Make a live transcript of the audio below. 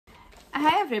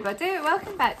Hi everybody,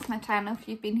 welcome back to my channel if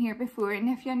you've been here before, and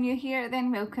if you're new here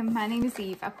then welcome. My name is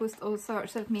Eve. I post all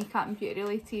sorts of makeup and beauty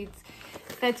related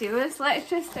videos. Let's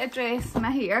just address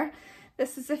my hair.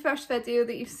 This is the first video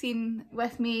that you've seen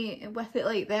with me with it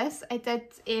like this. I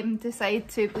did decide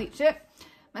to bleach it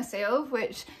myself,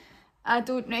 which I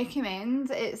don't recommend.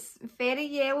 It's very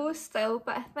yellow still,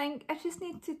 but I think I just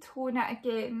need to tone it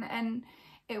again and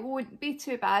it won't be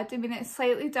too bad. I mean, it's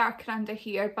slightly darker under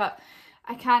here, but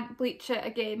I can't bleach it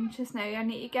again just now. I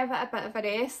need to give it a bit of a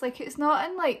rest. Like, it's not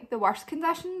in like the worst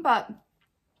condition, but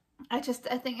I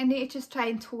think I need to just try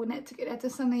and tone it to get rid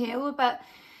of some of the yellow. But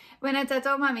when I did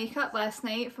all my makeup last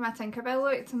night for my Tinkerbell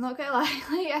look, I'm not gonna lie,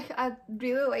 like I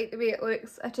really like the way it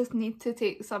looks. I just need to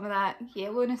take some of that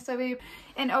yellowness away.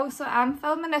 And also I'm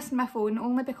filming this on my phone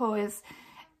only because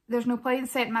there's no point in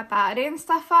setting my battery and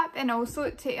stuff up, and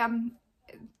also I'm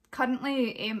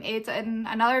currently editing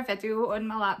another video on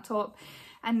my laptop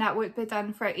and that won't be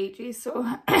done for ages, so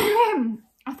I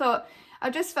thought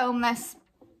I'll just film this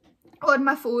on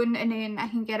my phone and then I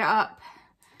can get it up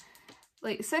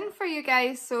like soon for you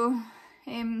guys. So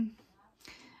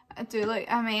I do look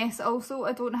a mess. Also,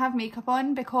 I don't have makeup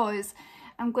on because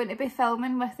I'm going to be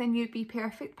filming with the new Be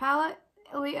Perfect palette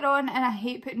later on, and I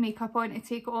hate putting makeup on to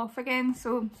take it off again,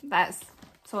 so that's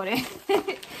sorry.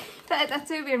 I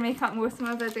do wear makeup most of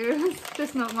my videos,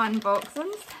 just not my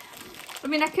unboxings. I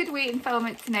mean, I could wait and film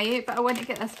it tonight, but I want to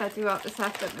get this video up this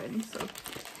afternoon, so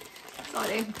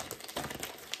sorry.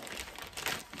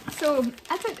 So,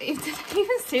 I didn't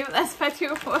even say what this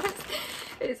video was.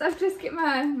 I've just got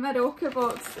my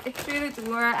Roccabox through the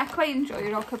door. I quite enjoy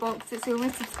Roccabox. It's the only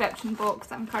subscription box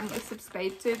that I'm currently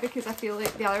subscribed to because I feel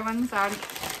like the other ones aren't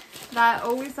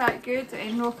always that good.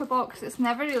 In Roccabox, it's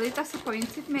never really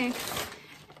disappointed me.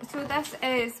 So this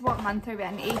is, what month are we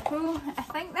in? April. I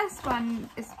think this one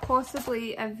is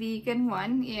possibly a vegan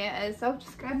one. Yeah, it is. I'll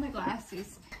just grab my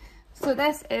glasses. So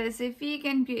this is a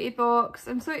vegan beauty box.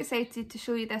 I'm so excited to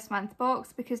show you this month's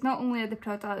box because not only are the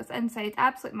products inside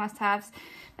absolute must-haves,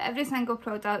 but every single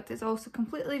product is also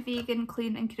completely vegan,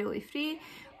 clean and cruelty free.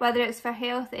 Whether it's for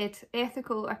health,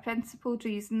 ethical or principled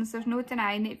reasons, there's no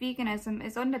denying that veganism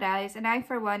is on the rise, and I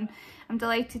for one am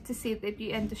delighted to see that the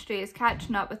beauty industry is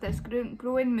catching up with this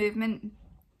growing movement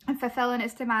and fulfilling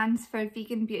its demands for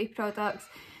vegan beauty products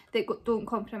that don't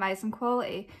compromise on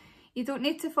quality. You don't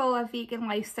need to follow a vegan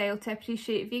lifestyle to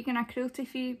appreciate vegan or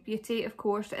cruelty-free beauty, of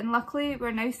course, and luckily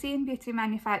we're now seeing beauty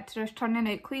manufacturers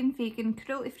turning out clean, vegan,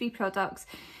 cruelty-free products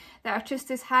that are just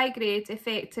as high grade,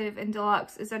 effective and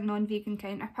deluxe as their non-vegan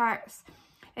counterparts,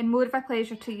 and more of a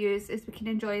pleasure to use as we can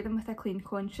enjoy them with a clean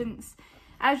conscience.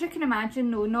 As you can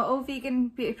imagine though, not all vegan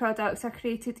beauty products are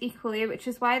created equally, which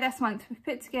is why this month we've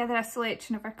put together a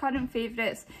selection of our current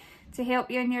favourites to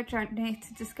help you on your journey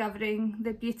to discovering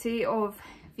the beauty of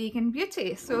vegan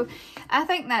beauty. So I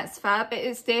think that's fab. It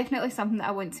is definitely something that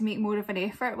I want to make more of an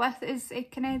effort with, is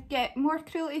it kind of get more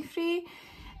cruelty free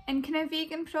and kind of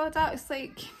vegan products.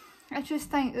 Like, I just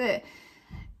think that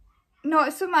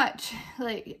not so much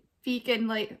like vegan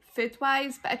like food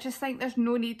wise, but I just think there's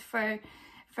no need for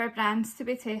brands to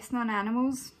be testing on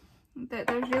animals. That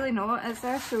there's really not, is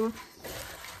there? So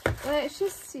let's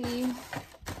just see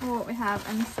what we have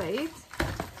inside.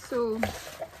 So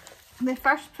the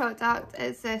first product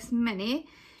is this mini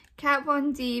Kat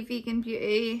Von D Vegan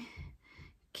Beauty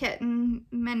Kitten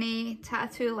Mini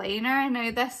Tattoo Liner.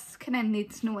 Now this kind of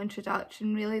needs no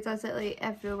introduction really, does it? Like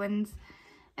everyone's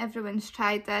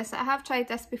tried this. I have tried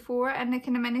this before in the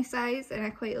kind of mini size and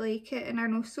I quite like it, and I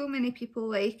know so many people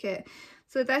like it.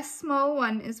 So this small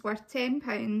one is worth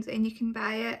 £10 and you can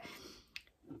buy it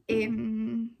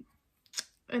in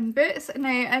Boots. Now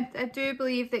I do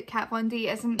believe that Kat Von D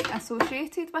isn't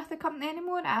associated with the company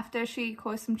anymore after she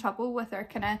caused some trouble with her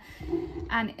kind of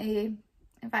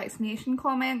anti-vaccination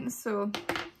comments. So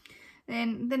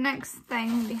then the next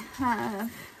thing we have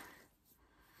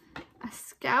a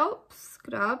scalp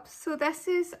scrub. So this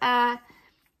is a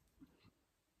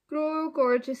Grow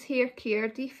Gorgeous Hair Care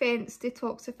Defense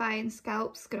Detoxifying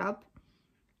Scalp Scrub.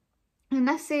 And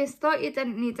this says, thought you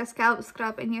didn't need a scalp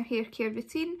scrub in your hair care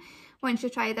routine? Once you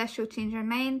try this, you'll change your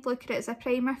mind. Look at it as a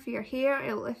primer for your hair.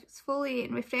 It'll exfoliate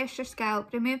and refresh your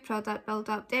scalp, remove product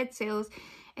build-up, dead cells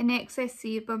and excess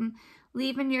sebum,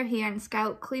 leaving your hair and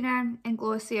scalp cleaner and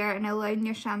glossier and allowing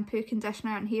your shampoo,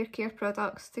 conditioner and hair care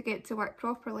products to get to work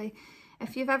properly.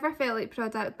 If you've ever felt like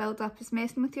product build-up is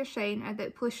messing with your shine, or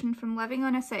that pollution from living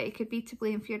on a city could be to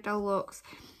blame for your dull locks,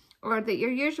 or that your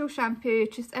usual shampoo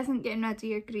just isn't getting rid of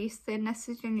your grease, then this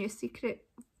is your new secret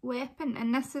weapon,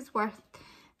 and this is worth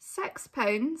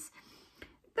 £6.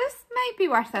 this might be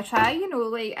worth a try, you know,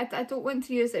 like I don't want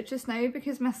to use it just now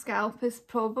because my scalp is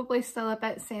probably still a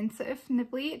bit sensitive from the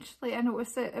bleach. Like I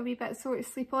noticed it a wee bit sore to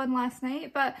sleep on last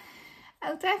night, but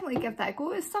I'll definitely give that a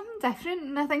go. It's something different,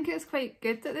 and I think it's quite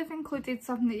good that they've included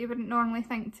something that you wouldn't normally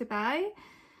think to buy.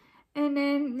 And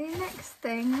then the next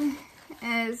thing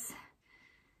is,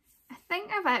 I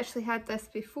think I've actually had this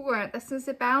before. This is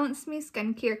the Balance Me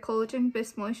Skincare Collagen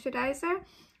Boost Moisturiser.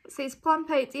 It says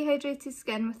plump out dehydrated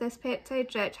skin with this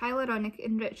peptide rich hyaluronic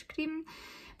enriched cream.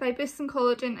 By boosting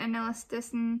collagen and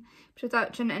elasticin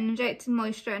production and injecting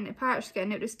moisture into parched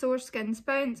skin, it restores skin's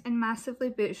bounce and massively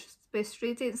boosts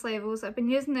radiance levels. I've been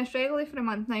using this regularly for a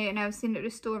month now, and I've seen it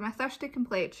restore my thirsty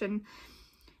complexion,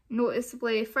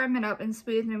 noticeably firming up and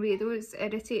smoothing away those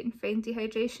irritating fine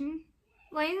dehydration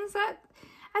lines.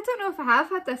 I don't know if I have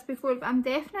had this before, but I'm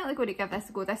definitely going to give this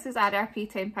a go. This is RRP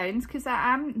 £10 because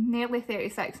I am nearly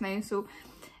 36 now, so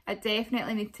I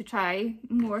definitely need to try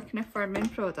more kind of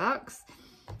firming products.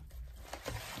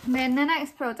 And then the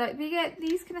next product, we get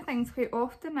these kind of things quite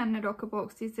often in the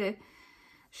Roccabox, these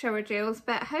shower gels,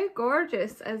 but how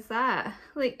gorgeous is that?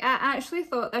 Like, I actually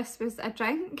thought this was a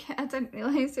drink. I didn't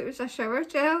realise it was a shower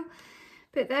gel.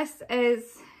 But this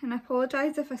is, and I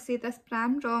apologise if I say this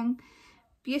brand wrong,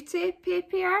 Beauty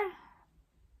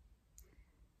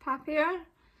Papier,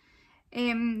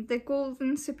 the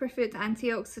Golden Superfood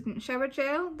Antioxidant Shower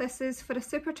Gel. This is for a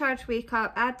supercharged wake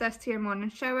up. Add this to your morning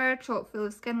shower, chock full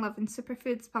of skin loving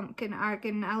superfoods, pumpkin,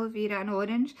 argan, aloe vera and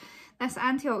orange. This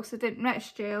antioxidant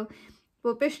rich gel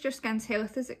will boost your skin's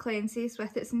health as it cleanses.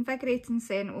 With its invigorating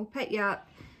scent, it will pick you up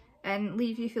and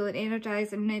leave you feeling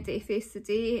energised and ready to face the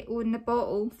day. Oh, and the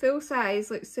bottle, full size,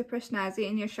 looks super snazzy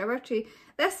in your shower tray.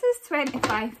 This is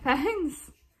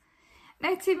 £25.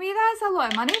 Now to me that's a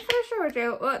lot of money for a shower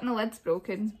gel. Oh, and the lid's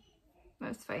broken.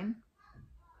 That's fine.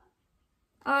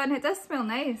 Oh, and it does smell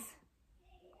nice.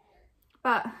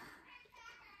 But I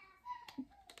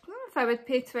don't know if I would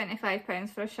pay £25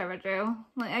 for a shower gel.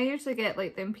 Like, I usually get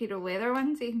like the Imperial leather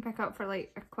ones that you can pick up for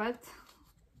like £1.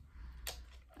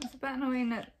 It's a bit annoying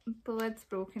that the lid's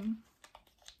broken.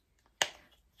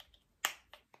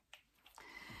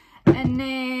 And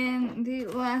then the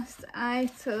last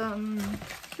item,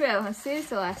 well, I say it's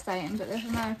the last item, but there's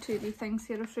another 2D things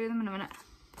here. I'll show you them in a minute.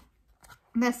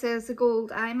 This is the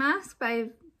Gold Eye Mask by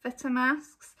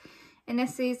Vitamasks. And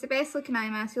this is the best looking eye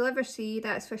mask you'll ever see,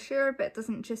 that's for sure, but it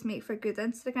doesn't just make for good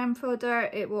Instagram fodder,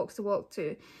 it walks the walk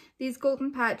too. These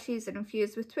golden patches are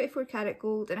infused with 24 karat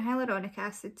gold and hyaluronic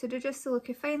acid to reduce the look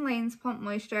of fine lines, pump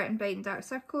moisture and brighten dark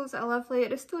circles. A lovely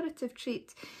restorative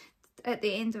treat at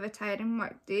the end of a tiring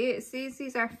work day. It says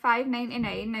these are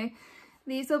 $5.99. Now,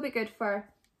 these will be good for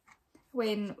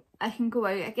when I can go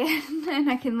out again and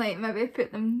I can like maybe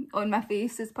put them on my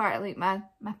face as part of like my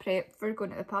prep for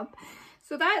going to the pub.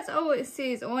 So that's all it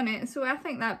says on it, so I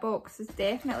think that box is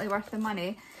definitely worth the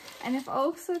money. And I've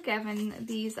also given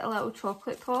these a little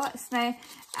chocolate pots. Now,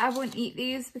 I won't eat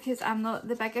these because I'm not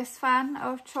the biggest fan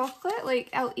of chocolate. Like,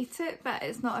 I'll eat it, but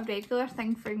it's not a regular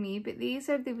thing for me. But these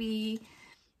are the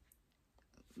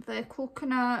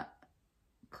coconut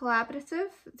collaborative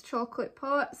chocolate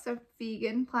pots. They're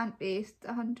vegan, plant-based,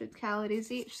 100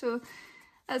 calories each, so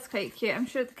that's quite cute. I'm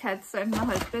sure the kids and my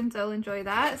husband will enjoy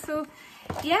that. So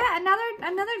yeah,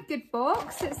 another good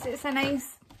box. It's a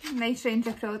nice range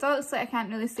of products. Like, I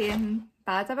can't really say anything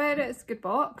bad about it. It's a good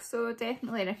box, so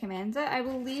definitely recommend it. I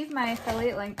will leave my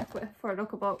affiliate link for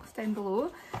Roccabox down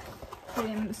below,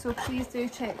 so please do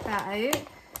check that out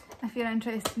if you're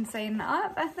interested in signing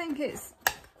up. I think it's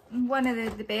one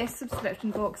of the best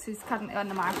subscription boxes currently on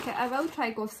the market. I will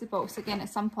try Ghostly Box again at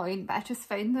some point, but I just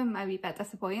found them a wee bit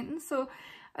disappointing, so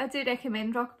I do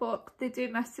recommend Roccabox. They do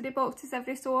mystery boxes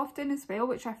every so often as well,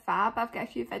 which are fab. I've got a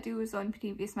few videos on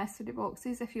previous mystery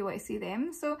boxes if you want to see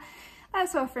them. So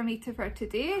that's all for me for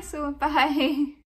today, so bye.